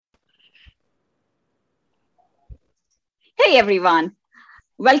Hey everyone,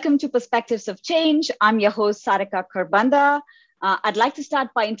 welcome to Perspectives of Change. I'm your host, Sarika Karbanda. I'd like to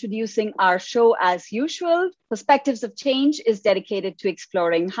start by introducing our show as usual. Perspectives of Change is dedicated to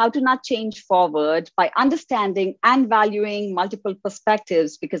exploring how to not change forward by understanding and valuing multiple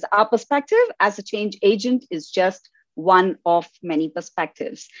perspectives, because our perspective as a change agent is just one of many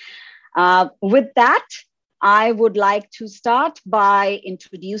perspectives. With that, I would like to start by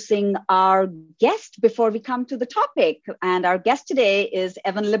introducing our guest before we come to the topic. And our guest today is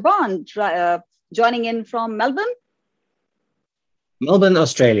Evan LeBon, joining in from Melbourne. Melbourne,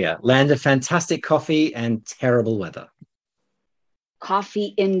 Australia, land of fantastic coffee and terrible weather.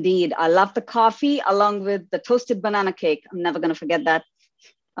 Coffee indeed. I love the coffee along with the toasted banana cake. I'm never going to forget that.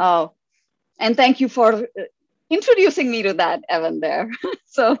 Oh, and thank you for introducing me to that, Evan, there.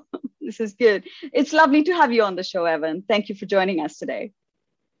 So this is good. It's lovely to have you on the show, Evan. Thank you for joining us today.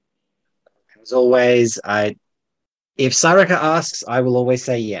 As always, if Sarika asks, I will always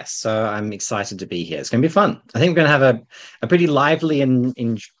say yes. So I'm excited to be here. It's going to be fun. I think we're going to have a pretty lively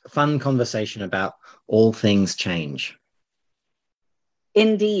and fun conversation about all things change.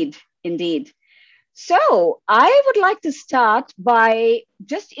 Indeed, indeed. So I would like to start by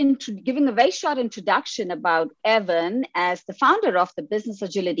just giving a very short introduction about Evan as the founder of the Business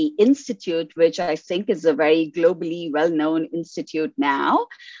Agility Institute, which I think is a very globally well-known institute now.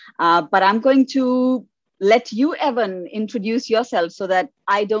 But I'm going to let you, Evan, introduce yourself so that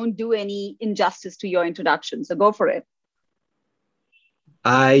I don't do any injustice to your introduction. So go for it.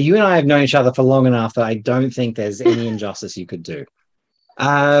 You and I have known each other for long enough that I don't think there's any injustice you could do.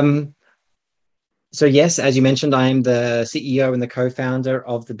 So yes, as you mentioned, I am the CEO and the co-founder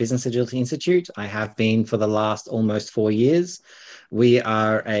of the Business Agility Institute. I have been for the last almost 4 years. We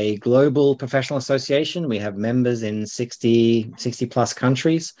are a global professional association. We have members in 60 plus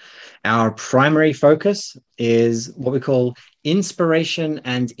countries. Our primary focus is what we call inspiration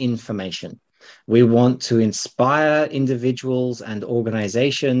and information. We want to inspire individuals and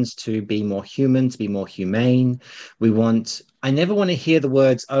organizations to be more human, to be more humane. I never want to hear the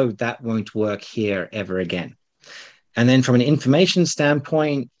words, oh, that won't work here ever again. And then from an information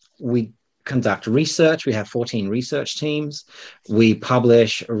standpoint, we conduct research. We have 14 research teams. We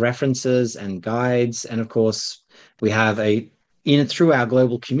publish references and guides. And of course, we have through our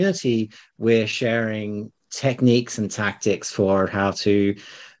global community, we're sharing techniques and tactics for how to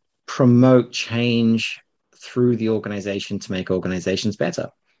promote change through the organization to make organizations better.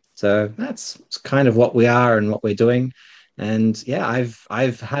 So that's kind of what we are and what we're doing. And yeah,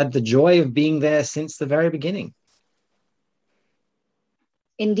 I've had the joy of being there since the very beginning.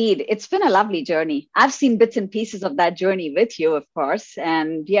 Indeed, it's been a lovely journey. I've seen bits and pieces of that journey with you, of course.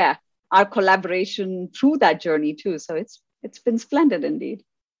 And yeah, our collaboration through that journey too. So it's been splendid indeed.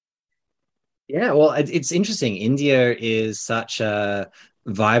 Yeah, well, it's interesting. India is such a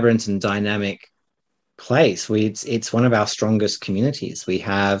vibrant and dynamic place. It's one of our strongest communities. We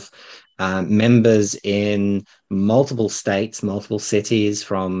have members in multiple states, multiple cities,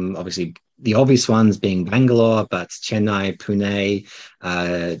 from obviously the obvious ones being Bangalore, but Chennai, Pune,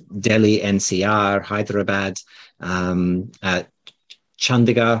 Delhi, NCR, Hyderabad,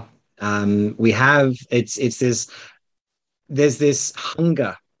 Chandigarh. There's this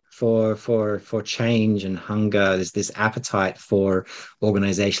hunger for change and hunger. There's this appetite for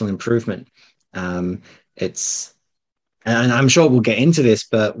organizational improvement. And I'm sure we'll get into this,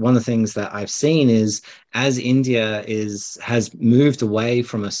 but one of the things that I've seen is as India has moved away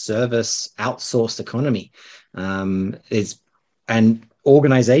from a service outsourced economy, and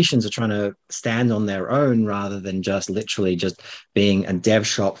organizations are trying to stand on their own rather than just literally just being a dev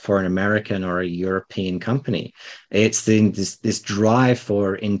shop for an American or a European company. It's this drive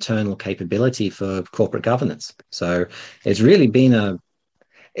for internal capability for corporate governance. So it's really been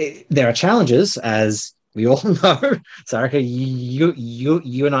there are challenges, as we all know. Sarika,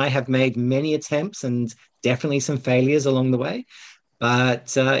 you and I have made many attempts and definitely some failures along the way.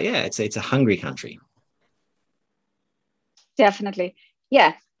 But yeah, it's a hungry country. Definitely.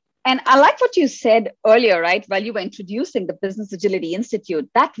 Yeah. And I like what you said earlier, right? While you were introducing the Business Agility Institute,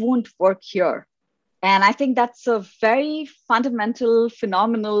 that won't work here. And I think that's a very fundamental,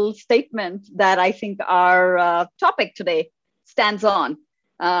 phenomenal statement that I think our topic today stands on.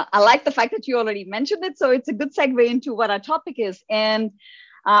 I like the fact that you already mentioned it. So it's a good segue into what our topic is. And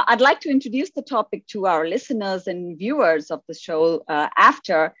I'd like to introduce the topic to our listeners and viewers of the show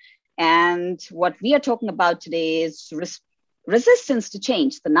after. And what we are talking about today is resistance to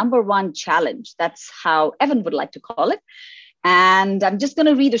change, the number one challenge. That's how Evan would like to call it. And I'm just going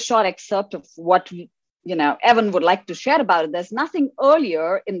to read a short excerpt of what Evan would like to share about it. There's nothing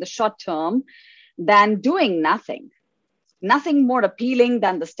earlier in the short term than doing nothing. Nothing more appealing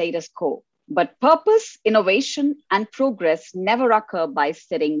than the status quo. But purpose, innovation, and progress never occur by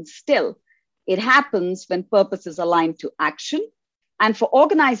sitting still. It happens when purpose is aligned to action. And for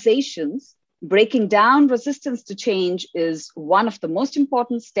organizations, breaking down resistance to change is one of the most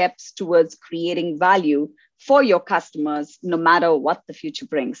important steps towards creating value for your customers, no matter what the future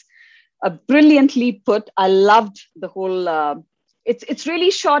brings. Brilliantly put. I loved the whole. It's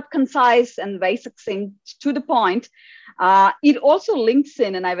really short, concise, and very succinct, to the point. It also links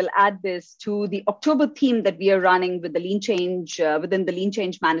in, and I will add this to the October theme that we are running with the Lean Change within the Lean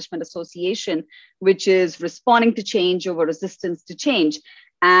Change Management Association, which is responding to change over resistance to change.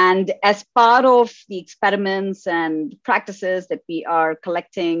 And as part of the experiments and practices that we are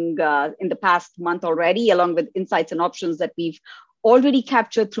collecting in the past month already, along with insights and options that we've already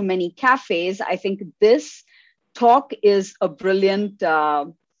captured through many cafes, I think this talk is a brilliant,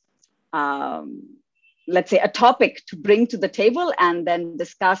 let's say, a topic to bring to the table and then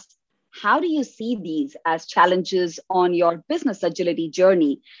discuss how do you see these as challenges on your business agility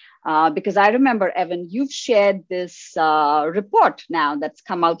journey? Because I remember, Evan, you've shared this report now that's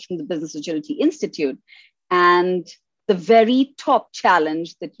come out from the Business Agility Institute. And the very top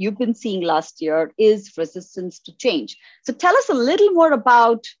challenge that you've been seeing last year is resistance to change. So tell us a little more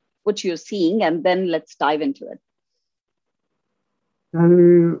about what you're seeing, and then let's dive into it.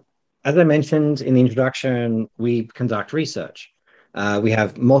 So, as I mentioned in the introduction, we conduct research. We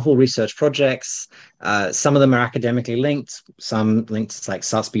have multiple research projects. Some of them are academically linked, some linked to like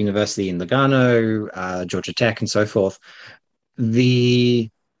Satsuma University in Lugano, Georgia Tech, and so forth. The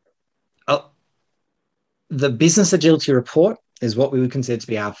Business Agility Report is what we would consider to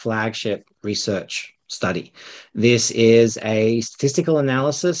be our flagship research study. This is a statistical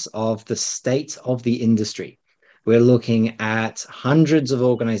analysis of the state of the industry. We're looking at hundreds of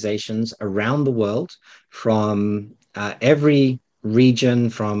organizations around the world, from every region,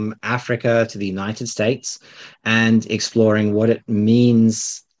 from Africa to the United States, and exploring what it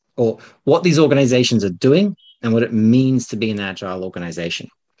means, or what these organizations are doing and what it means to be an agile organization.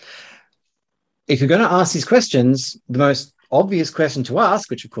 If you're going to ask these questions, the most obvious question to ask,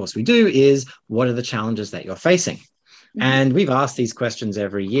 which of course we do, is what are the challenges that you're facing? Mm-hmm. And we've asked these questions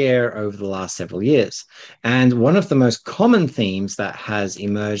every year over the last several years. And one of the most common themes that has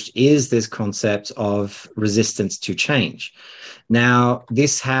emerged is this concept of resistance to change. Now,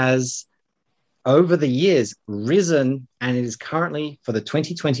 this has, over the years, risen, and it is currently, for the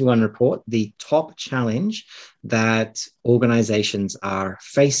 2021 report, the top challenge that organizations are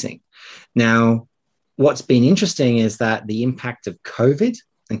facing. Now, what's been interesting is that the impact of COVID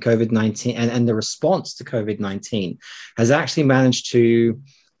and COVID-19 and the response to COVID-19 has actually managed to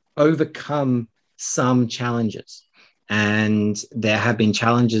overcome some challenges. And there have been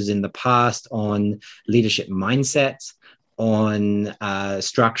challenges in the past on leadership mindset, on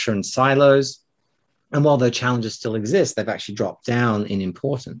structure and silos. And while those challenges still exist, they've actually dropped down in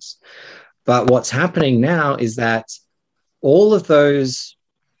importance. But what's happening now is that all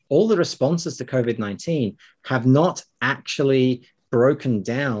the responses to COVID-19 have not actually broken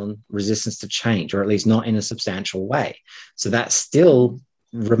down resistance to change, or at least not in a substantial way. So that still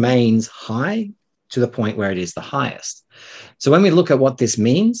remains high to the point where it is the highest. So when we look at what this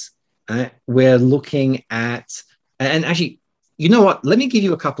means, we're looking at, and actually, you know what? Let me give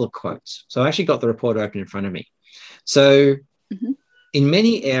you a couple of quotes. So I actually got the report open in front of me. So in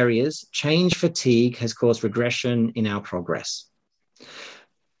many areas, change fatigue has caused regression in our progress.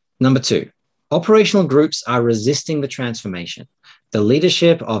 Number 2, operational groups are resisting the transformation. The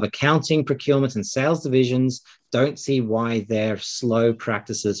leadership of accounting, procurement, and sales divisions don't see why their slow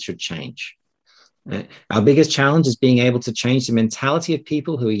practices should change. Our biggest challenge is being able to change the mentality of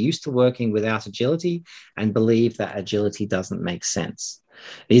people who are used to working without agility and believe that agility doesn't make sense.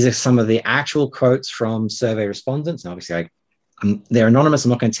 These are some of the actual quotes from survey respondents. And obviously, they're anonymous. I'm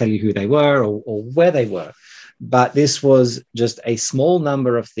not going to tell you who they were or where they were. But this was just a small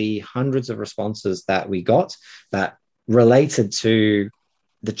number of the hundreds of responses that we got that related to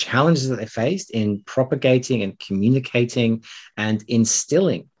the challenges that they faced in propagating and communicating and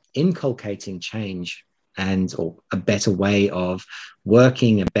inculcating change or a better way of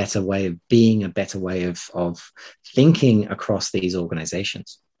working, a better way of being, a better way of thinking across these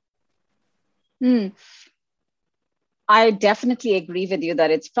organizations. I definitely agree with you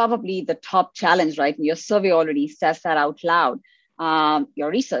that it's probably the top challenge, right? And your survey already says that out loud. Your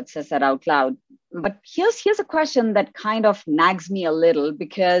research says that out loud. But here's a question that kind of nags me a little,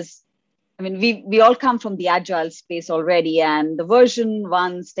 because I mean, we all come from the agile space already, and the version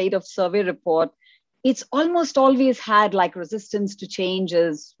 1 state of survey report, it's almost always had like resistance to change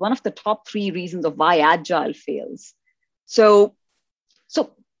as one of the top 3 reasons of why agile fails. So,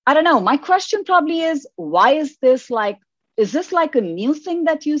 so I don't know. My question probably is, why is this like a new thing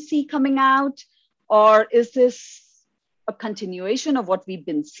that you see coming out? Or is this a continuation of what we've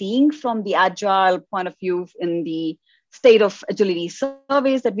been seeing from the agile point of view in the state of agility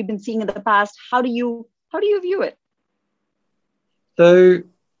surveys that we've been seeing in the past? How do you view it? So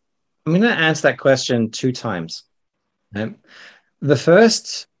I'm going to answer that question 2 times. The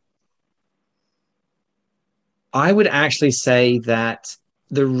first, I would actually say that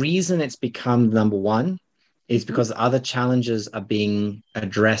the reason it's become number one is because other challenges are being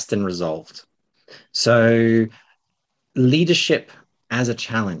addressed and resolved. So leadership as a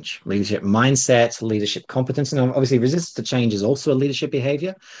challenge, leadership mindset, leadership competence, and obviously resistance to change is also a leadership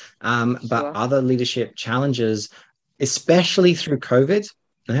behavior, but other leadership challenges, especially through COVID,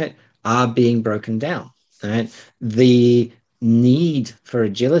 right, are being broken down. Right? The need for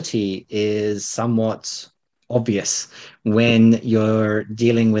agility is somewhat obvious when you're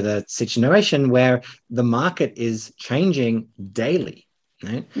dealing with a situation where the market is changing daily.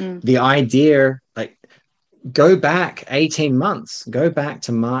 Right? The idea, like, go back 18 months, go back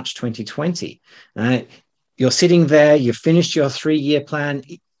to March 2020. Right? You're sitting there, you finished your 3-year plan.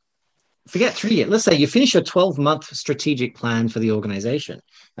 Forget 3 years. Let's say you finish your 12-month strategic plan for the organization.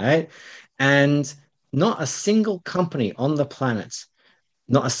 Right? And not a single company on the planet,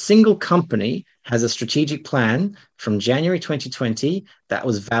 not a single company has a strategic plan from January 2020 that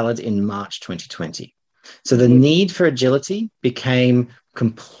was valid in March 2020. So the need for agility became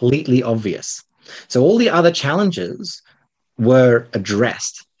completely obvious. So all the other challenges were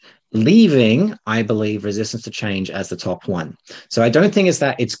addressed, leaving, I believe, resistance to change as the top one. So I don't think it's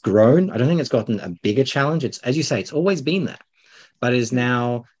that it's grown. I don't think it's gotten a bigger challenge. It's, as you say, it's always been there, but it is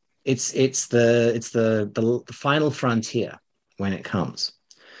now, it's the final frontier when it comes.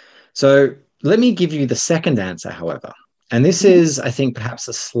 So let me give you the second answer, however. And this is, I think, perhaps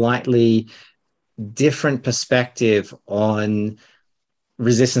a slightly different perspective on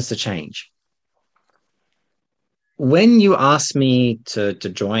resistance to change. When you asked me to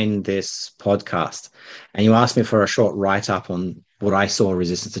join this podcast and you asked me for a short write-up on what I saw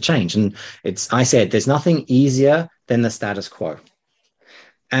resistance to change, and I said, there's nothing easier than the status quo.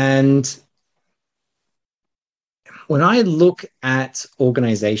 And when I look at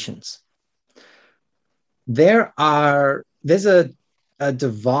organizations, there's a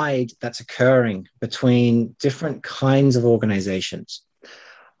divide that's occurring between different kinds of organizations.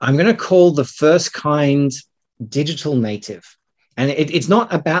 I'm going to call the first kind digital native. And it's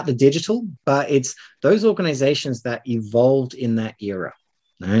not about the digital, but it's those organizations that evolved in that era.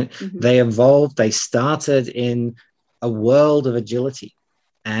 Right? They evolved, they started in a world of agility,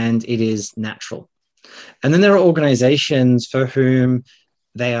 and it is natural. And then there are organizations for whom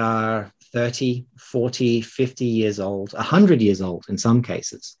they are 30, 40, 50 years old, 100 years old in some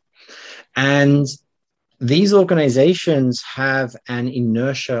cases. And these organizations have an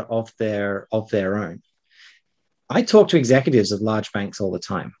inertia of their own. I talk to executives of large banks all the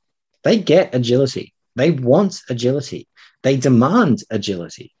time. They get agility. They want agility. They demand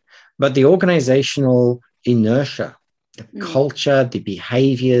agility. But the organizational inertia, the culture, the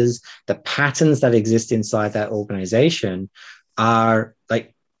behaviors, the patterns that exist inside that organization are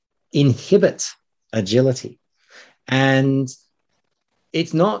like inhibit agility. And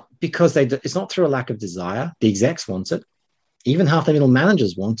it's not because it's not through a lack of desire. The execs want it. Even half the middle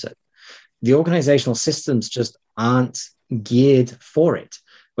managers want it. The organizational systems just aren't geared for it.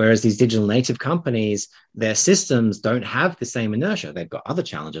 Whereas these digital native companies, their systems don't have the same inertia. They've got other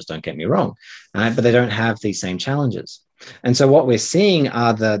challenges, don't get me wrong, but they don't have these same challenges. And so what we're seeing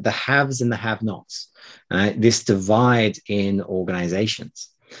are the haves and the have-nots, this divide in organizations.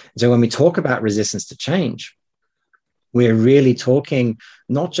 So when we talk about resistance to change, we're really talking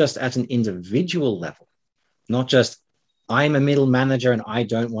not just at an individual level, not just I'm a middle manager and I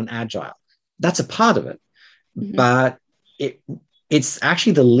don't want agile. That's a part of it, but it's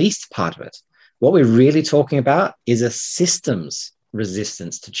actually the least part of it. What we're really talking about is a systems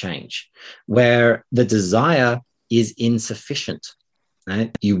resistance to change, where the desire is insufficient.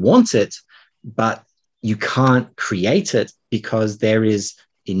 Right? You want it, but you can't create it because there is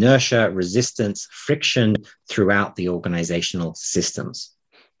inertia, resistance, friction throughout the organizational systems.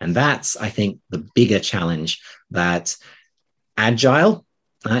 And that's, I think, the bigger challenge that agile,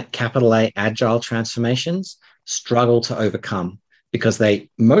 capital A, agile transformations struggle to overcome, because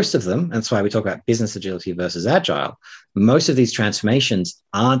most of them, and that's why we talk about business agility versus agile, most of these transformations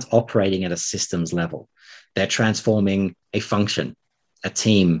aren't operating at a systems level. They're transforming a function, a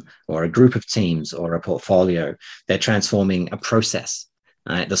team, or a group of teams, or a portfolio. They're transforming a process,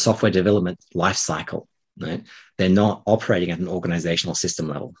 the software development life cycle. right? They're not operating at an organizational system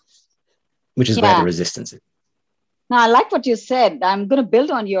level, which is where the Yeah. resistance is. Now, I like what you said. I'm going to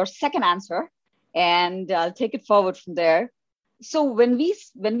build on your second answer, and I'll take it forward from there. So when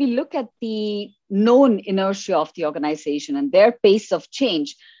we look at the known inertia of the organization and their pace of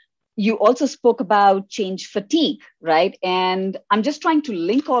change, you also spoke about change fatigue, right? And I'm just trying to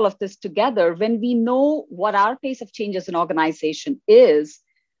link all of this together. When we know what our pace of change as an organization is,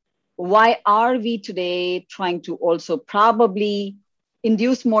 why are we today trying to also probably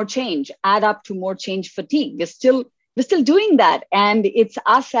induce more change, add up to more change fatigue? We're still doing that, and it's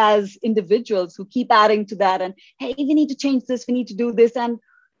us as individuals who keep adding to that. And hey, we need to change this, we need to do this. And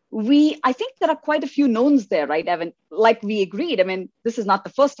I think there are quite a few knowns there, right, Evan? Like we agreed. I mean, this is not the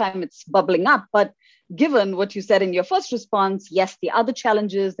first time it's bubbling up, but given what you said in your first response, yes, the other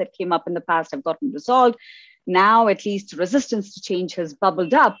challenges that came up in the past have gotten resolved. Now, at least resistance to change has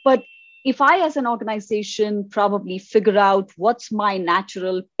bubbled up. But if I, as an organization, probably figure out what's my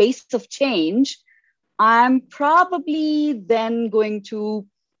natural pace of change, I'm probably then going to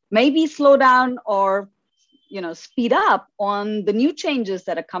maybe slow down or speed up on the new changes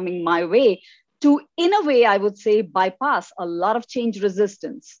that are coming my way to, in a way, I would say, bypass a lot of change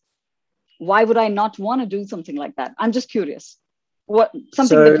resistance. Why would I not want to do something like that? I'm just curious.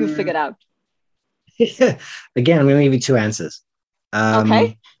 Something that you figured out? Again, I'm going to give you two answers.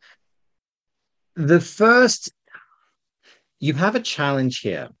 Okay. The first, you have a challenge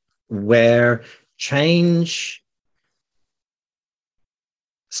here where change,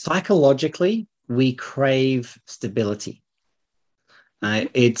 psychologically, we crave stability.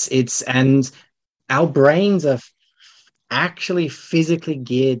 And our brains are actually physically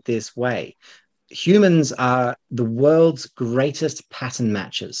geared this way. Humans are the world's greatest pattern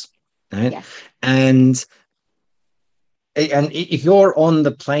matchers, right? Yes. And if you're on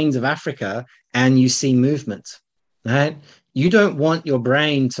the plains of Africa and you see movement, right, you don't want your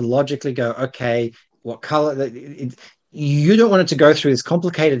brain to logically go, okay, what color? You don't want it to go through these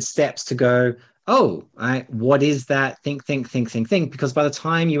complicated steps to go, oh, right, what is that? Think, because by the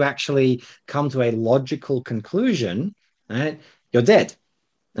time you actually come to a logical conclusion, right, you're dead.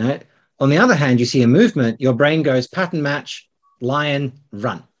 Right? On the other hand, you see a movement, your brain goes pattern match, lion,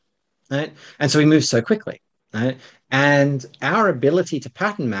 run. Right? And so we move so quickly. Right? And our ability to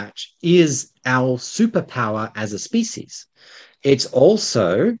pattern match is our superpower as a species. It's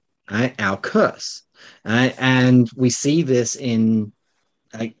also our curse. And we see this in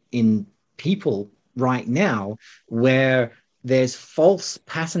people right now where there's false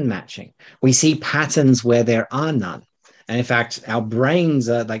pattern matching. We see patterns where there are none. And in fact, our brains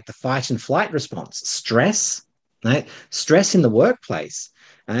are like the fight and flight response. Stress, right? Stress in the workplace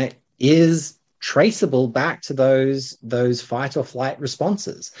is traceable back to those fight or flight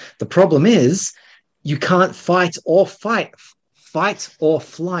responses. The problem is you can't fight or flight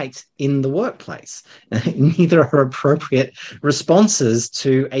in the workplace. Neither are appropriate responses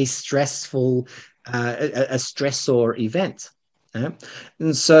to a stressful, a stressor event.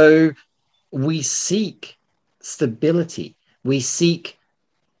 And so we seek stability. We seek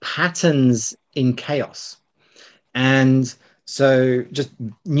patterns in chaos. And so just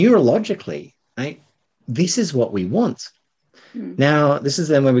neurologically, right, this is what we want. Now, this is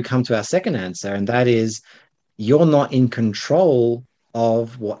then when we come to our second answer, and that is you're not in control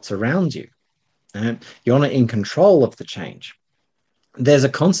of what's around you. You're not in control of the change. There's a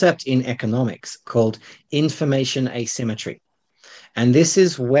concept in economics called information asymmetry. And this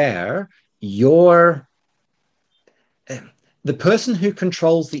is where the person who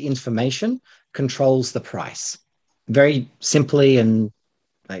controls the information controls the price. Very simply, and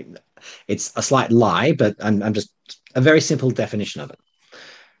it's a slight lie, but I'm just a very simple definition of it.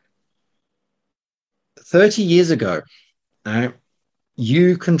 30 years ago,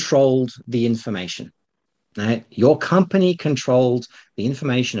 you controlled the information. Your company controlled the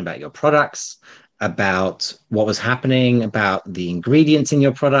information about your products, about what was happening, about the ingredients in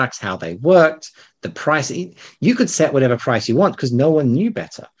your products, how they worked, the price. You could set whatever price you want because no one knew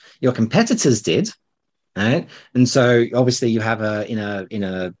better. Your competitors did, right? And so obviously you have in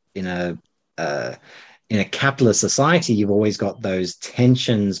a capitalist society, you've always got those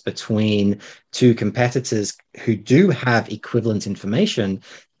tensions between two competitors who do have equivalent information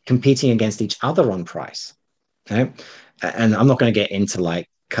competing against each other on price. Okay? And I'm not going to get into like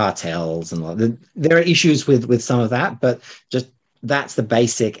cartels and all. There are issues with some of that, but just that's the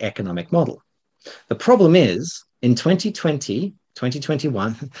basic economic model. The problem is in 2020,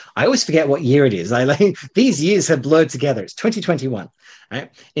 2021, I always forget what year it is. These years have blurred together. It's 2021. Right?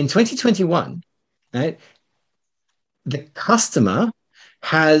 In 2021, right, the customer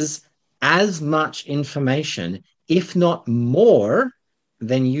has as much information, if not more,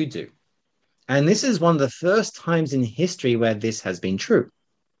 than you do. And this is one of the first times in history where this has been true.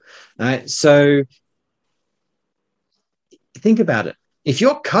 So think about it. If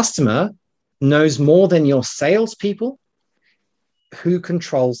your customer knows more than your salespeople, who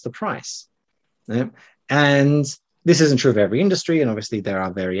controls the price? And this isn't true of every industry, and obviously there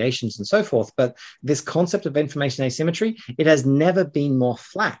are variations and so forth, but this concept of information asymmetry, it has never been more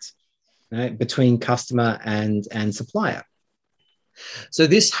flat, between customer and supplier. So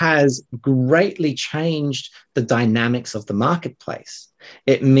this has greatly changed the dynamics of the marketplace.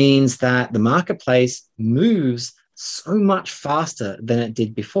 It means that the marketplace moves so much faster than it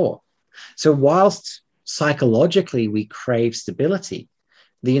did before. So whilst psychologically we crave stability,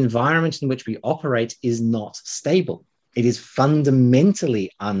 the environment in which we operate is not stable. It is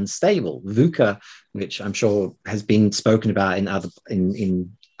fundamentally unstable. VUCA, which I'm sure has been spoken about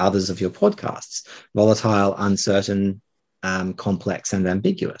in others of your podcasts: volatile, uncertain, complex, and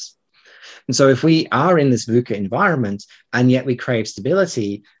ambiguous. And so if we are in this VUCA environment and yet we crave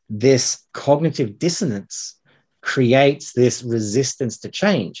stability, this cognitive dissonance creates this resistance to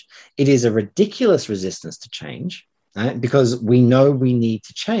change. It is a ridiculous resistance to change, because we know we need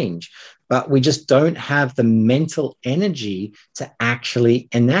to change, but we just don't have the mental energy to actually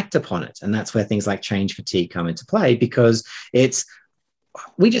enact upon it. And that's where things like change fatigue come into play, because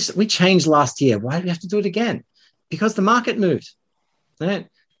we changed last year. Why do we have to do it again? Because the market moved, right?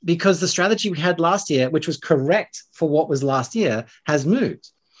 Because the strategy we had last year, which was correct for what was last year, has moved.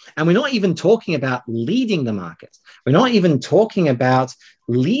 And we're not even talking about leading the market. We're not even talking about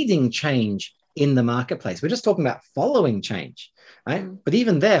leading change in the marketplace. We're just talking about following change, right? But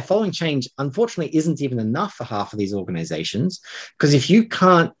even there, following change, unfortunately, isn't even enough for half of these organizations, because if you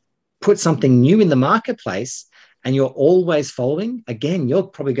can't put something new in the marketplace and you're always following, again, you're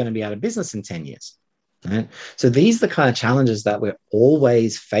probably going to be out of business in 10 years. Right? So these are the kind of challenges that we're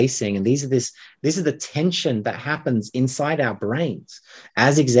always facing. And this is the tension that happens inside our brains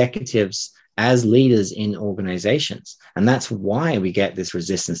as executives, as leaders in organizations. And that's why we get this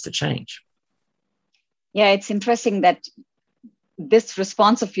resistance to change. Yeah, it's interesting that this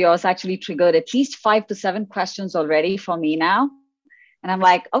response of yours actually triggered at least 5 to 7 questions already for me now. And I'm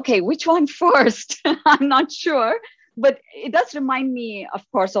like, okay, which one first? I'm not sure. But it does remind me, of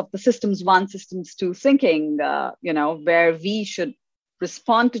course, of the systems 1, systems 2 thinking, where we should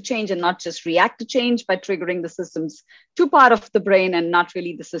respond to change and not just react to change by triggering the systems 2 part of the brain, and not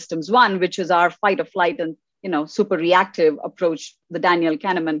really the systems 1, which is our fight or flight and, super reactive approach, the Daniel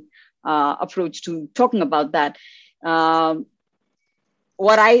Kahneman approach to talking about that.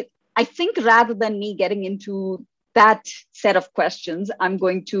 What I think, rather than me getting into that set of questions, I'm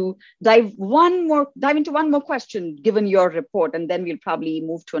going to dive into one more question, given your report, and then we'll probably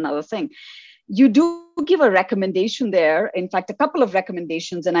move to another thing. You do give a recommendation there, in fact, a couple of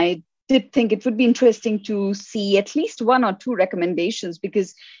recommendations, and I did think it would be interesting to see at least 1 or 2 recommendations,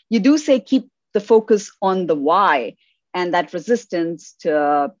 because you do say keep the focus on the why, and that resistance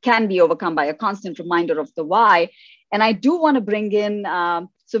can be overcome by a constant reminder of the why. And I do want to bring in, I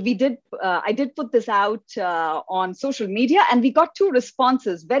did put this out on social media, and we got 2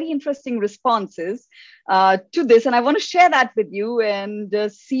 responses, very interesting responses to this. And I want to share that with you and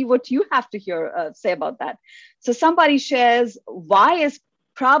see what you have to say about that. So somebody shares, why is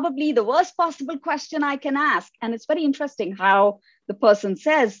probably the worst possible question I can ask? And it's very interesting how the person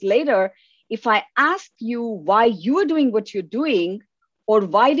says later, if I ask you why you are doing what you're doing, or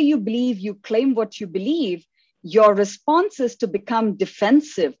why do you believe you claim what you believe, your response is to become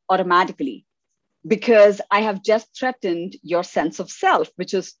defensive automatically, because I have just threatened your sense of self,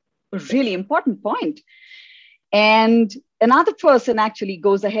 which is a really important point. And another person actually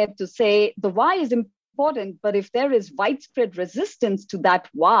goes ahead to say the why is important, but if there is widespread resistance to that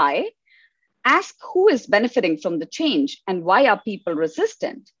why, ask who is benefiting from the change and why are people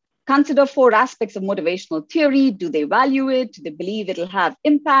resistant? Consider 4 aspects of motivational theory. Do they value it? Do they believe it'll have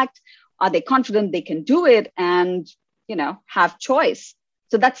impact? Are they confident they can do it and, have choice?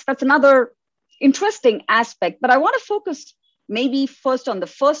 So that's another interesting aspect. But I want to focus maybe first on the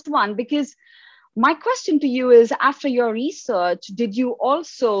first one, because my question to you is, after your research, did you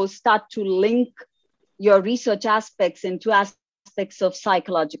also start to link your research aspects into aspects of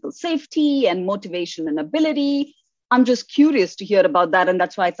psychological safety and motivation and ability? I'm just curious to hear about that. And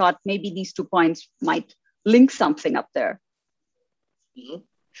that's why I thought maybe these 2 points might link something up there. Mm-hmm.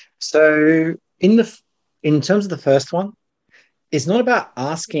 So in terms of the first one, it's not about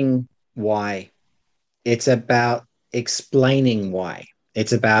asking why. It's about explaining why.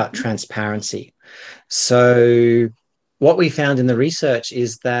 It's about transparency. So what we found in the research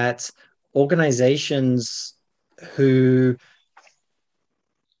is that organizations who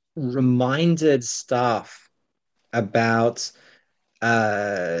reminded staff about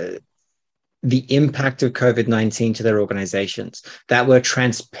the impact of COVID-19 to their organizations, that were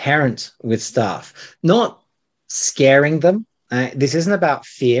transparent with staff, not scaring them. This isn't about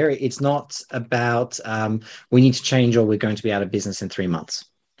fear. It's not about we need to change or we're going to be out of business in 3 months.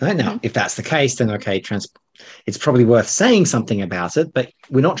 Right? Now, if that's the case, then okay, it's probably worth saying something about it, but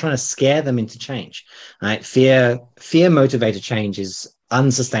we're not trying to scare them into change. Right? Fear motivated change is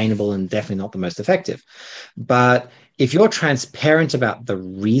unsustainable and definitely not the most effective. But if you're transparent about the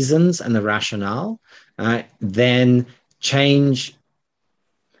reasons and the rationale, then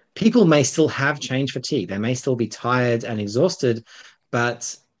people may still have change fatigue. They may still be tired and exhausted,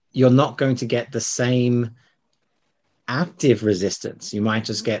 but you're not going to get the same active resistance. You might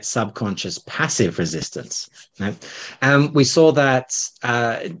just get subconscious passive resistance. Right? We saw that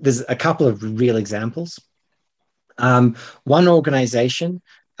there's a couple of real examples. One organization,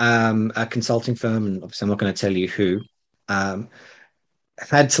 a consulting firm, and obviously I'm not going to tell you who,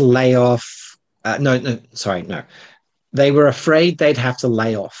 had to lay off. No. They were afraid they'd have to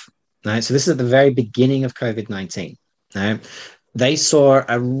lay off. Right? So this is at the very beginning of COVID-19. Right? They saw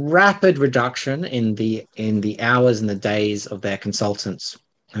a rapid reduction in the hours and the days of their consultants.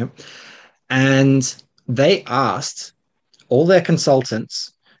 Right? And they asked all their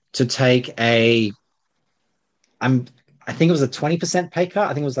consultants to take I think it was a 20% pay cut.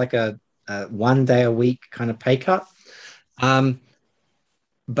 I think it was like a 1 day a week kind of pay cut.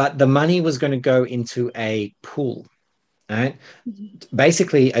 But the money was going to go into a pool, right?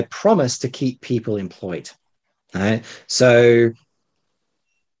 Basically a promise to keep people employed. Right? So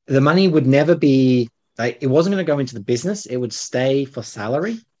the money would never be, it wasn't going to go into the business. It would stay for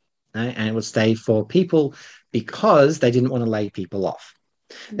salary, right? And it would stay for people because they didn't want to lay people off.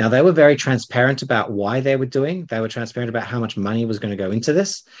 Now, they were very transparent about why they were doing. They were transparent about how much money was going to go into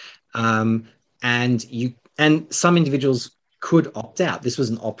this. And some individuals could opt out. This was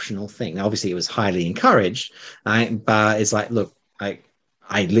an optional thing. Now, obviously, it was highly encouraged, right? But it's like, look, I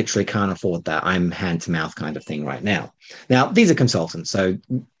literally can't afford that. I'm hand to mouth kind of thing right now. Now, these are consultants. So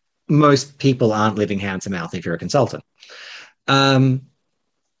most people aren't living hand to mouth if you're a consultant. Now,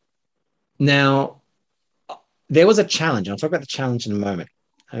 there was a challenge. I'll talk about the challenge in a moment.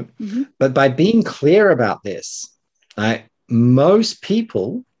 But by being clear about this, most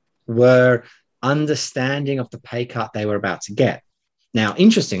people were understanding of the pay cut they were about to get. Now,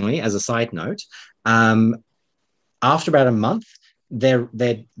 interestingly, as a side note, after about a month,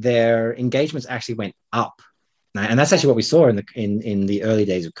 their engagements actually went up. And that's actually what we saw in the early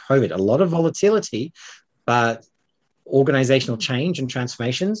days of COVID. A lot of volatility, but organizational change and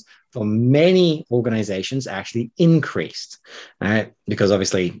transformations for many organizations actually increased, because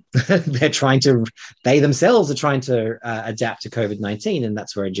obviously they themselves are trying to adapt to COVID-19, and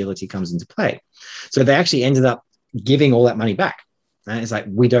that's where agility comes into play. So they actually ended up giving all that money back. It's like,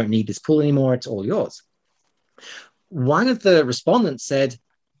 we don't need this pool anymore. It's all yours. One of the respondents said,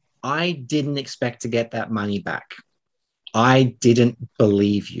 I didn't expect to get that money back. I didn't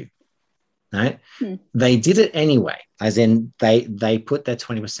believe you. Right? They did it anyway, as in they put their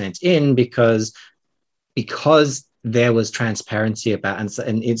 20% in because there was transparency about,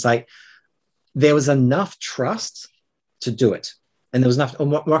 and it's like there was enough trust to do it, and there was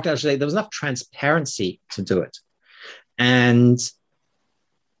enough transparency to do it. And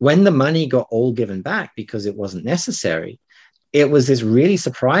when the money got all given back because it wasn't necessary, it was this really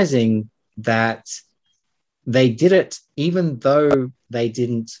surprising that they did it even though they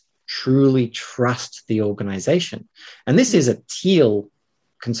didn't truly trust the organization. And this is a Teal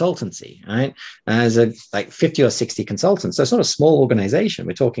consultancy, right? As like 50 or 60 consultants. So it's not a small organization.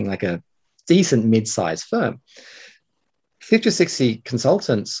 We're talking like a decent mid-sized firm. 50 or 60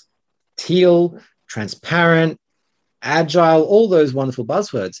 consultants, Teal, transparent, agile, all those wonderful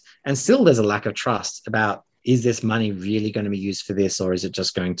buzzwords. And still there's a lack of trust about, is this money really going to be used for this, or is it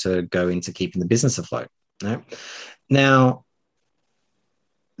just going to go into keeping the business afloat? Right? Now,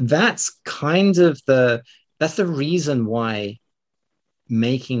 that's the reason why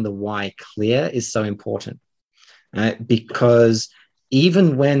making the why clear is so important. Because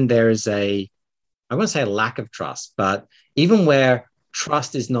even when there is I won't say a lack of trust, but even where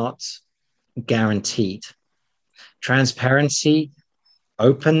trust is not guaranteed, transparency,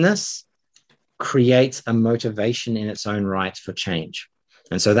 openness creates a motivation in its own right for change.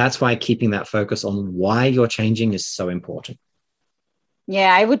 And so that's why keeping that focus on why you're changing is so important.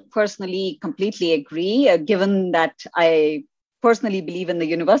 Yeah, I would personally completely agree, given that I personally believe in the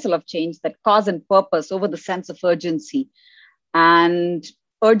universal of change, that cause and purpose over the sense of urgency. And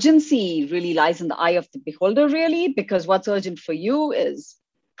urgency really lies in the eye of the beholder, really, because what's urgent for you is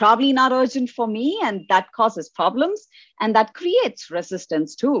probably not urgent for me, and that causes problems, and that creates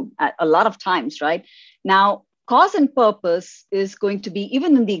resistance too, a lot of times, right? Now, cause and purpose is going to be,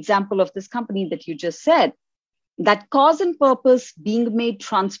 even in the example of this company that you just said, that cause and purpose being made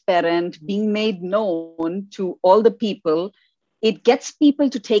transparent, being made known to all the people, it gets people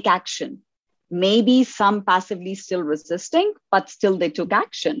to take action. Maybe some passively still resisting, but still they took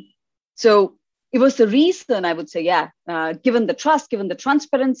action. So it was the reason, I would say, given the trust, given the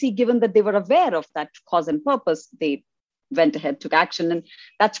transparency, given that they were aware of that cause and purpose, they went ahead, took action. And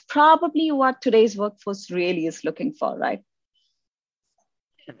that's probably what today's workforce really is looking for, right?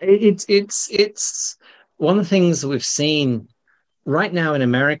 It's one of the things that we've seen right now in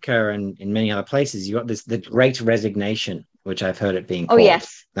America and in many other places. You got the Great Resignation, which I've heard it being called. Oh,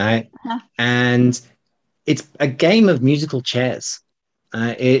 yes. Right? Uh-huh. And it's a game of musical chairs.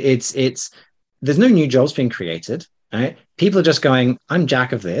 It's there's no new jobs being created. Right? People are just going, I'm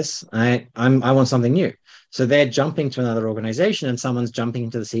jack of this. I want something new. So they're jumping to another organization, and someone's jumping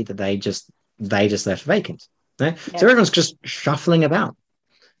into the seat that they just left vacant. Right? Yeah. So everyone's just shuffling about.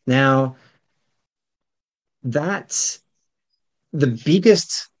 Now, that's the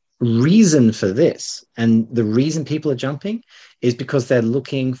biggest reason for this, and the reason people are jumping is because they're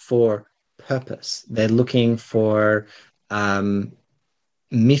looking for purpose. They're looking for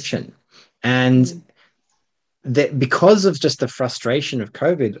mission. And because of just the frustration of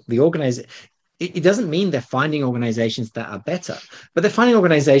COVID, it doesn't mean they're finding organizations that are better, but they're finding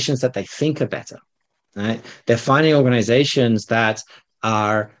organizations that they think are better. Right? They're finding organizations that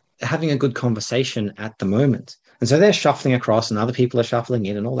are having a good conversation at the moment. And so they're shuffling across and other people are shuffling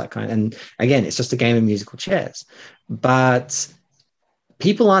in and all that kind of, and again, it's just a game of musical chairs. But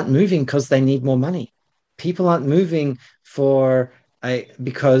people aren't moving because they need more money. People aren't moving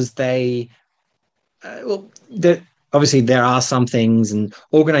because they, obviously there are some things and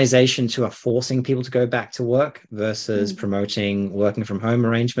organizations who are forcing people to go back to work versus promoting working from home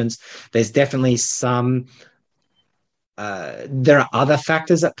arrangements. There's definitely some, there are other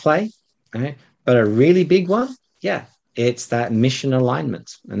factors at play, right? But a really big one, it's that mission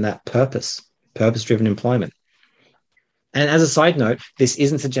alignment and that purpose-driven employment. And as a side note, this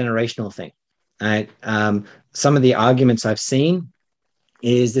isn't a generational thing. Right? Some of the arguments I've seen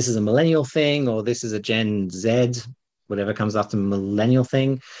is this is a millennial thing, or this is a Gen Z, whatever comes after millennial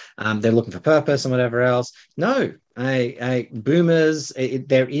thing. They're looking for purpose and whatever else. No, boomers,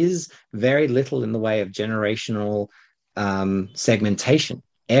 there is very little in the way of generational segmentation.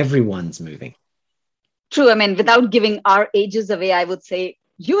 Everyone's moving. True. I mean, without giving our ages away, I would say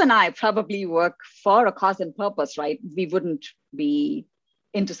you and I probably work for a cause and purpose, right? We wouldn't be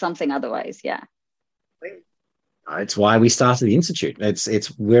into something otherwise. Yeah. It's why we started the Institute.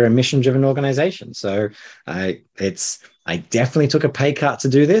 We're a mission-driven organization. So I definitely took a pay cut to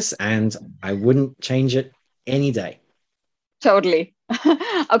do this, and I wouldn't change it any day. Totally.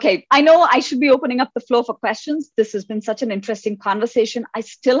 Okay. I know I should be opening up the floor for questions. This has been such an interesting conversation. I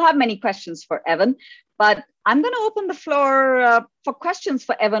still have many questions for Evan, but I'm going to open the floor for questions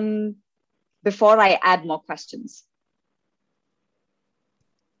for Evan before I add more questions.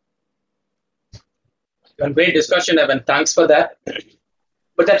 Great discussion, Evan. Thanks for that.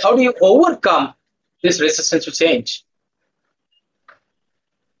 But then how do you overcome this resistance to change?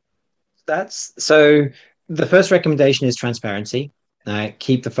 So the first recommendation is transparency.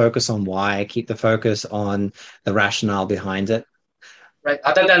 Keep the focus on why, keep the focus on the rationale behind it. Right.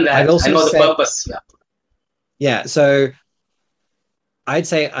 Other than that, I know the purpose. Yeah. So I'd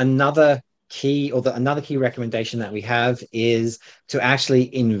say another key recommendation that we have is to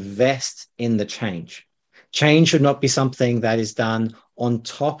actually invest in the change. Change should not be something that is done on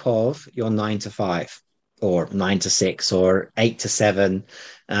top of your 9 to 5 or 9 to 6 or 8 to 7.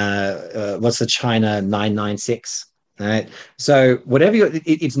 What's the China 996? Right. So whatever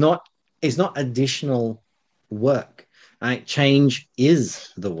it's not additional work. Right? Change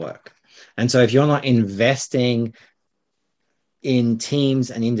is the work. And so if you're not investing in teams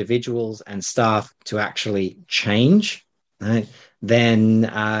and individuals and staff to actually change, right, then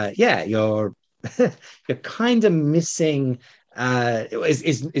you're kind of missing.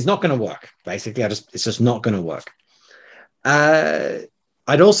 Is not going to work. Basically, it's just not going to work.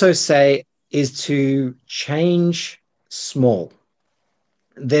 I'd also say is to change small.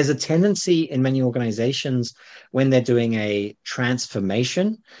 There's a tendency in many organizations when they're doing a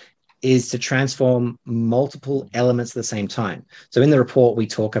transformation is to transform multiple elements at the same time. So in the report, we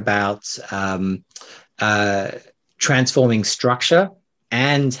talk about transforming structure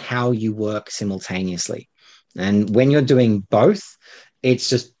and how you work simultaneously. And when you're doing both, it's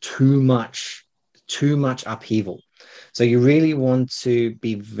just too much upheaval. So you really want to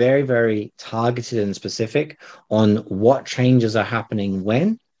be very, very targeted and specific on what changes are happening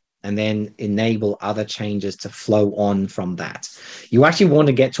when, and then enable other changes to flow on from that. You actually want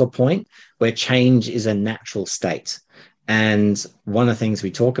to get to a point where change is a natural state. And one of the things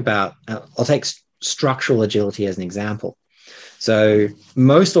we talk about, I'll take structural agility as an example. So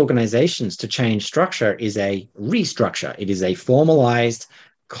most organizations, to change structure is a restructure. It is a formalized,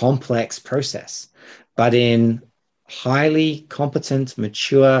 complex process. But in highly competent,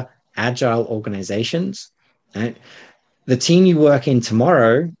 mature, agile organizations, right, the team you work in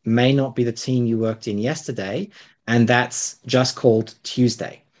tomorrow may not be the team you worked in yesterday, and that's just called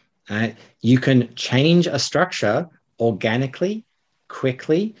Tuesday. Right? You can change a structure organically,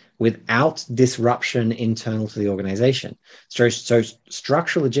 quickly, without disruption internal to the organization. So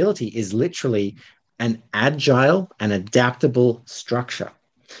structural agility is literally an agile and adaptable structure.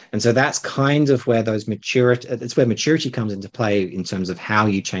 And so that's kind of where maturity comes into play in terms of how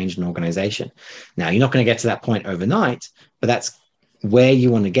you change an organization. Now, you're not going to get to that point overnight, but that's where you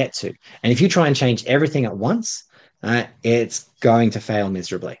want to get to. And if you try and change everything at once, it's going to fail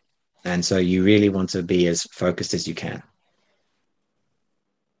miserably. And so you really want to be as focused as you can.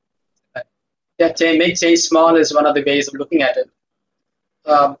 Yeah, make change small is one of the ways of looking at it.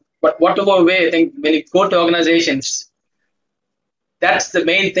 But whatever way, I think when you go to organizations, that's the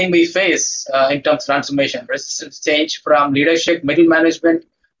main thing we face in terms of transformation, resistance change from leadership, middle management,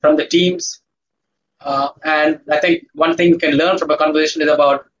 from the teams. And I think one thing we can learn from a conversation is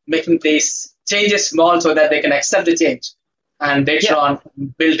about making these changes small so that they can accept the change and later on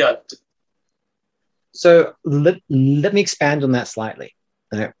build up. So let me expand on that slightly.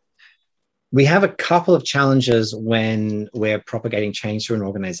 We have a couple of challenges when we're propagating change through an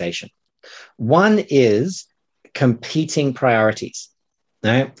organization. One is competing priorities.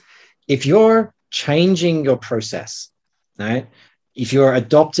 Right? If you're changing your process, right? If you're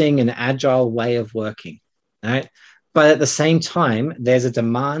adopting an agile way of working, right? But at the same time, there's a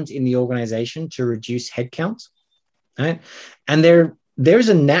demand in the organization to reduce headcount, right? And there's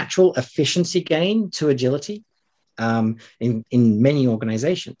a natural efficiency gain to agility in many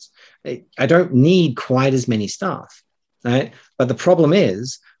organizations. I don't need quite as many staff, right? But the problem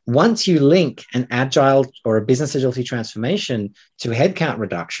is, once you link an agile or a business agility transformation to headcount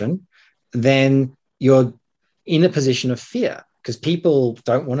reduction, then you're in a position of fear because people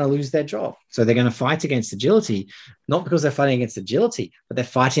don't want to lose their job. So they're going to fight against agility, not because they're fighting against agility, but they're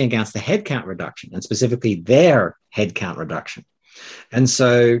fighting against the headcount reduction and specifically their headcount reduction. And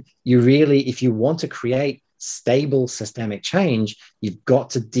so you really, if you want to create stable systemic change, you've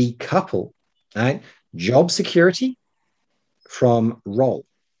got to decouple, right, job security from role.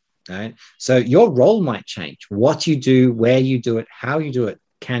 Right? So your role might change. What you do, where you do it, how you do it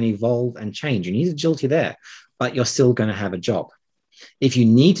can evolve and change. You need agility there, but you're still going to have a job. If you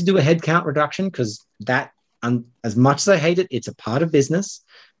need to do a headcount reduction, because that, as much as I hate it, it's a part of business.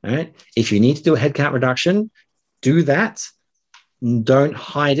 Right? If you need to do a headcount reduction, do that. Don't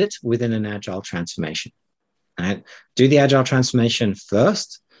hide it within an agile transformation. Right? Do the agile transformation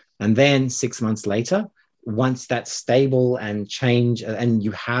first, and then 6 months later, once that's stable and change and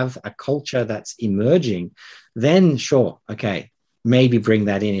you have a culture that's emerging, then sure, okay, maybe bring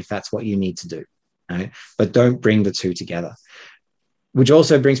that in if that's what you need to do, right? But don't bring the two together. Which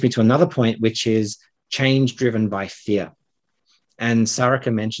also brings me to another point, which is change driven by fear. And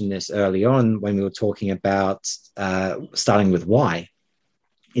Sarika mentioned this early on when we were talking about starting with why.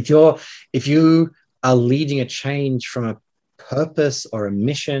 If you are leading a change from a purpose or a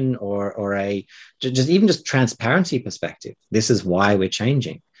mission or a just transparency perspective, this is why we're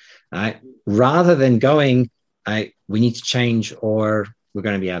changing, right? Rather than going, we need to change or we're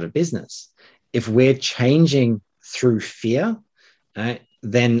going to be out of business. If we're changing through fear,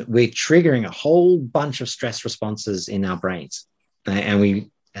 then we're triggering a whole bunch of stress responses in our brains,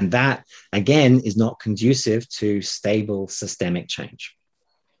 and that again is not conducive to stable systemic change.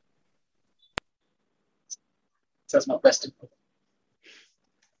 That's my question.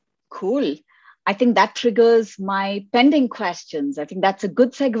 Cool. I think that triggers my pending questions. I think that's a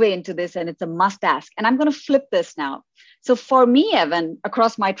good segue into this, and it's a must ask. And I'm going to flip this now. So for me, Evan,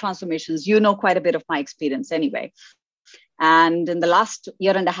 across my transformations, you know quite a bit of my experience anyway. And in the last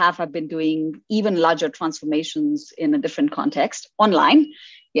year and a half, I've been doing even larger transformations in a different context, online.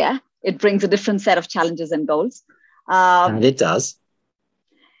 Yeah, it brings a different set of challenges and goals. And it does.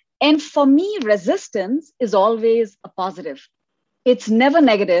 And for me, resistance is always a positive. It's never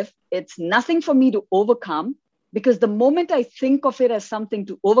negative. It's nothing for me to overcome. Because the moment I think of it as something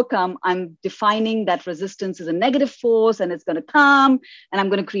to overcome, I'm defining that resistance is a negative force and it's going to come and I'm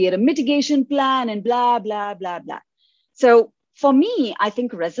going to create a mitigation plan and blah, blah, blah, blah. So for me, I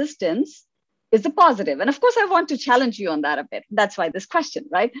think resistance is a positive. And of course, I want to challenge you on that a bit. That's why this question,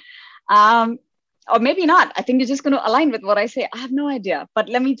 right? Or maybe not. I think you're just going to align with what I say. I have no idea. But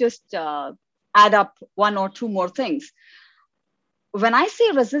let me just add up one or two more things. When I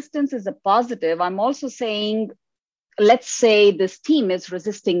say resistance is a positive, I'm also saying, let's say this team is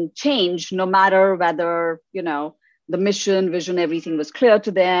resisting change, no matter whether, the mission, vision, everything was clear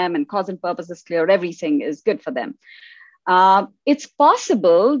to them and cause and purpose is clear, everything is good for them. It's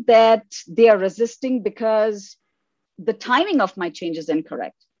possible that they are resisting because the timing of my change is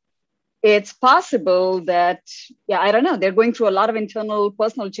incorrect. It's possible that, I don't know, they're going through a lot of internal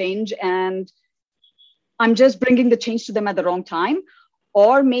personal change and I'm just bringing the change to them at the wrong time.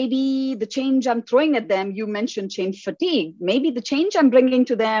 Or maybe the change I'm throwing at them, you mentioned change fatigue. Maybe the change I'm bringing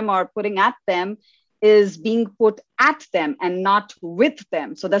to them or putting at them is being put at them and not with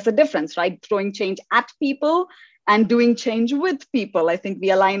them. So that's the difference, right? Throwing change at people and doing change with people. I think we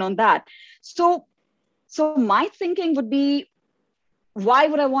align on that. So my thinking would be, why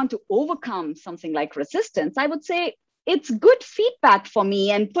would I want to overcome something like resistance? I would say it's good feedback for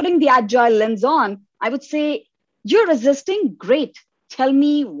me. And putting the agile lens on, I would say, you're resisting, great. Tell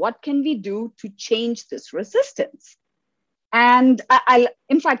me, what can we do to change this resistance? And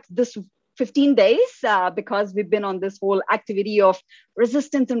in fact, this 15 days, because we've been on this whole activity of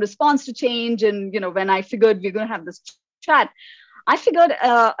resistance and response to change. And, when I figured we're going to have this chat, I figured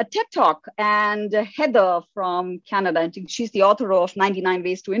a TED Talk, and Heather from Canada, I think she's the author of 99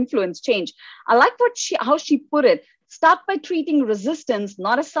 Ways to Influence Change. I like how she put it. Start by treating resistance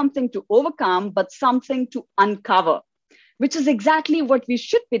not as something to overcome, but something to uncover, which is exactly what we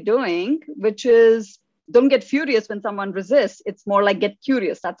should be doing, which is don't get furious when someone resists. It's more like get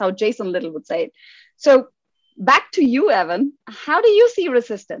curious. That's how Jason Little would say it. So back to you, Evan. How do you see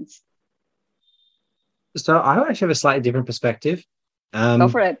resistance? So I actually have a slightly different perspective. Go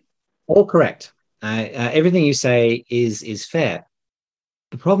for it. All correct. Everything you say is fair.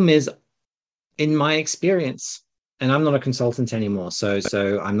 The problem is, in my experience, and I'm not a consultant anymore, so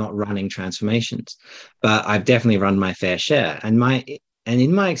I'm not running transformations, but I've definitely run my fair share. And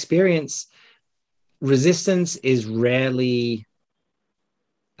in my experience, resistance is rarely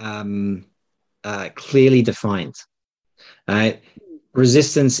clearly defined.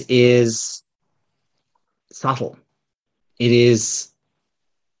 Resistance is subtle. It is,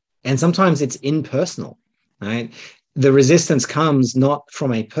 and sometimes it's impersonal. Right? The resistance comes not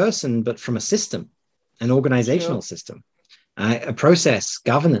from a person, but from a system. An organizational system, a process,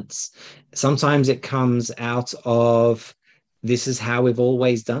 governance. Sometimes it comes out of, this is how we've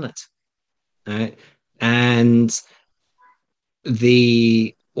always done it. And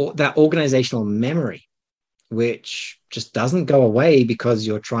that organizational memory, which just doesn't go away because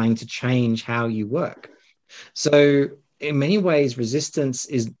you're trying to change how you work. So in many ways, resistance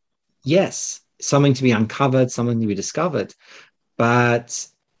is, yes, something to be uncovered, something to be discovered, but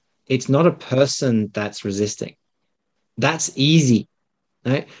it's not a person that's resisting. That's easy,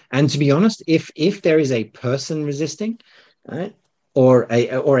 right? And to be honest, if there is a person resisting, right, or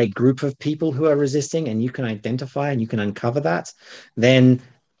a group of people who are resisting, and you can identify and you can uncover that, then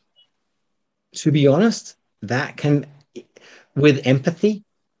to be honest, that can, with empathy,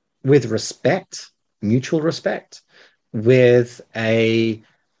 with respect, mutual respect, with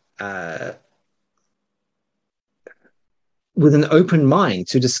with an open mind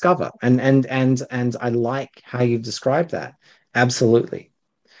to discover. And I like how you've described that. Absolutely.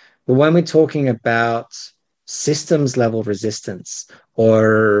 But when we're talking about systems level resistance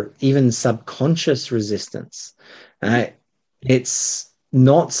or even subconscious resistance, it's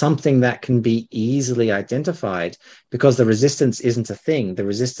not something that can be easily identified because the resistance isn't a thing. The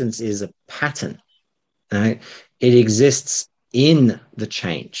resistance is a pattern. Right? It exists in the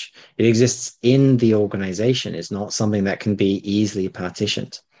change. It exists in the organization. It's not something that can be easily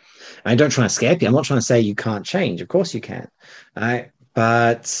partitioned. I don't try to scare you. I'm not trying to say you can't change. Of course you can.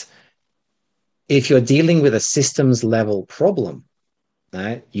 But if you're dealing with a systems level problem,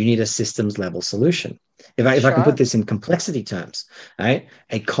 you need a systems level solution. If I can put this in complexity terms,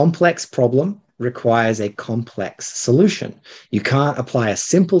 a complex problem requires a complex solution. You can't apply a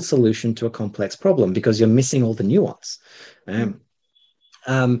simple solution to a complex problem because you're missing all the nuance. On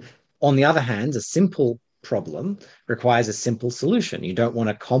the other hand, a simple problem requires a simple solution. You don't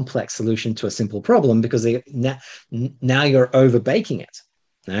want a complex solution to a simple problem because now you're over baking it.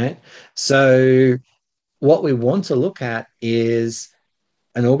 Right? So what we want to look at is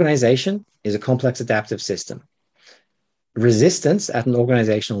an organization is a complex adaptive system. resistance at an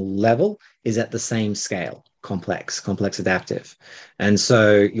organizational level is at the same scale, complex adaptive. And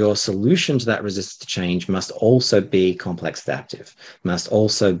so your solution to that resistance to change must also be complex adaptive, must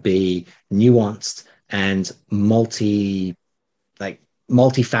also be nuanced and multifaceted.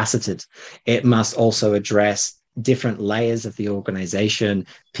 It must also address different layers of the organization,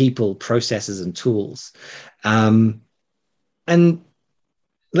 people, processes, and tools. And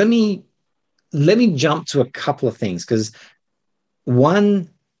let me jump to a couple of things, because one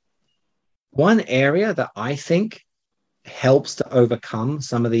area that I think helps to overcome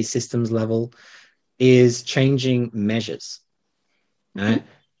some of these systems level is changing measures. Right?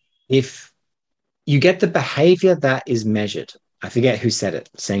 If you get the behavior that is measured, I forget who said it,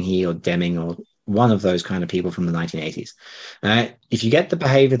 Senghi or Deming or one of those kind of people from the 1980s. If you get the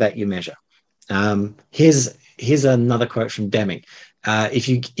behavior that you measure, here's another quote from Deming. If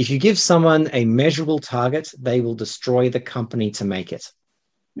you give someone a measurable target, they will destroy the company to make it,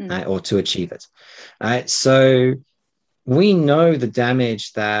 or to achieve it. So we know the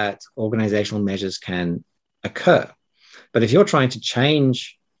damage that organizational measures can occur. But if you're trying to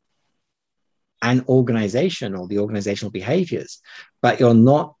change an organization or the organizational behaviors, but you're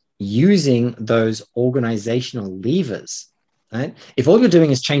not using those organizational levers, right? If all you're doing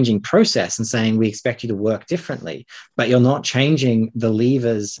is changing process and saying we expect you to work differently, but you're not changing the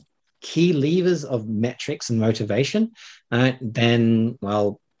levers, key levers of metrics and motivation, then,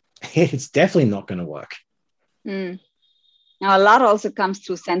 well, it's definitely not going to work. Now, a lot also comes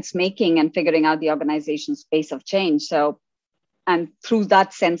through sense making and figuring out the organization's pace of change. So, and through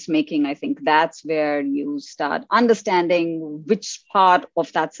that sense making, I think that's where you start understanding which part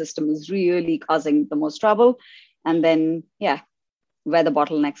of that system is really causing the most trouble. And then, where the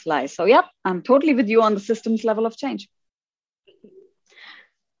bottlenecks lie. So, I'm totally with you on the systems level of change.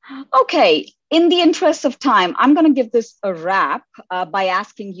 Okay, in the interest of time, I'm going to give this a wrap by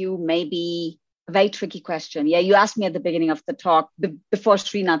asking you maybe a very tricky question. You asked me at the beginning of the talk, before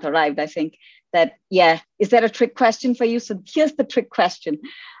Srinath arrived, I think, that, is there a trick question for you? So here's the trick question.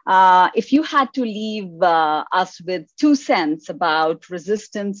 If you had to leave us with 2 cents about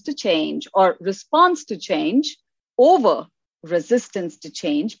resistance to change or response to change over resistance to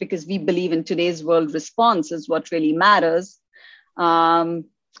change, because we believe in today's world, response is what really matters,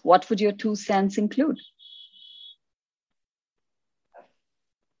 what would your 2 cents include?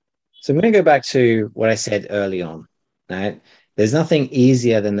 So I'm going to go back to what I said early on. Right? There's nothing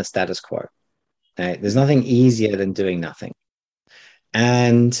easier than the status quo. Right? There's nothing easier than doing nothing.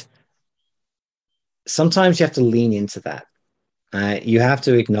 And sometimes you have to lean into that. You have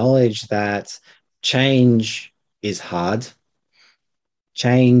to acknowledge that change is hard.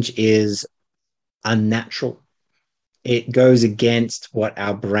 Change is unnatural. It goes against what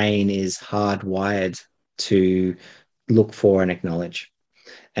our brain is hardwired to look for and acknowledge.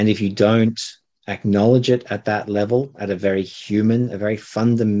 And if you don't acknowledge it at that level, at a very human, a very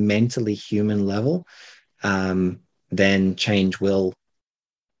fundamentally human level, then change will,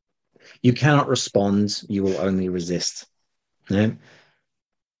 you cannot respond, you will only resist. Right?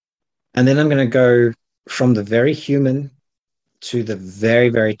 And then I'm going to go from the very human to the very,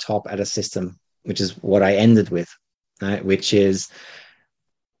 very top at a system, which is what I ended with, right? Which is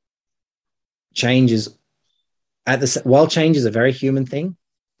change is, while change is a very human thing,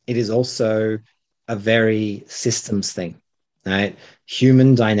 it is also a very systems thing, right?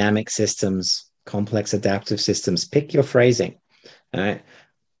 Human dynamic systems, complex adaptive systems, pick your phrasing, right?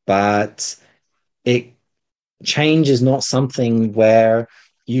 But change is not something where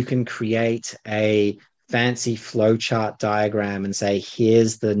you can create a fancy flowchart diagram and say,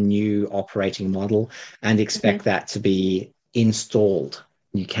 here's the new operating model, and expect that to be installed.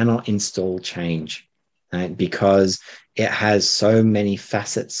 You cannot install change, right? Because it has so many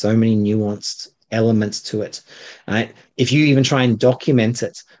facets, so many nuanced elements to it, right? If you even try and document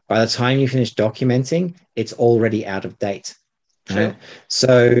it, by the time you finish documenting, it's already out of date, right? Sure.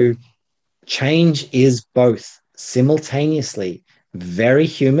 So change is both simultaneously very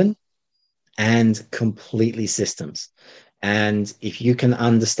human and completely systems. And if you can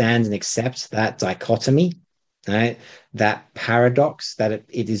understand and accept that dichotomy, right, that paradox, that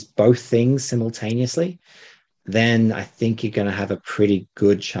it is both things simultaneously, then I think you're going to have a pretty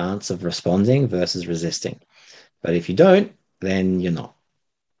good chance of responding versus resisting. But if you don't, then you're not.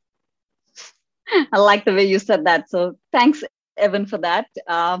 I like the way you said that. So thanks, Evan, for that.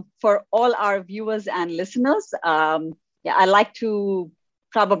 For all our viewers and listeners, I like to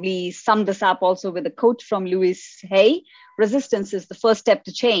probably sum this up also with a quote from Louis Hay: resistance is the first step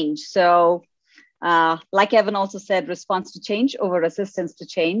to change. So Like Evan also said, response to change over resistance to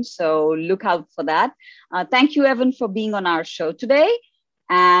change. So look out for that. Thank you, Evan, for being on our show today.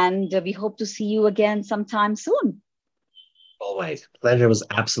 And we hope to see you again sometime soon. Always. Pleasure was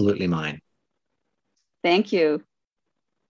absolutely mine. Thank you.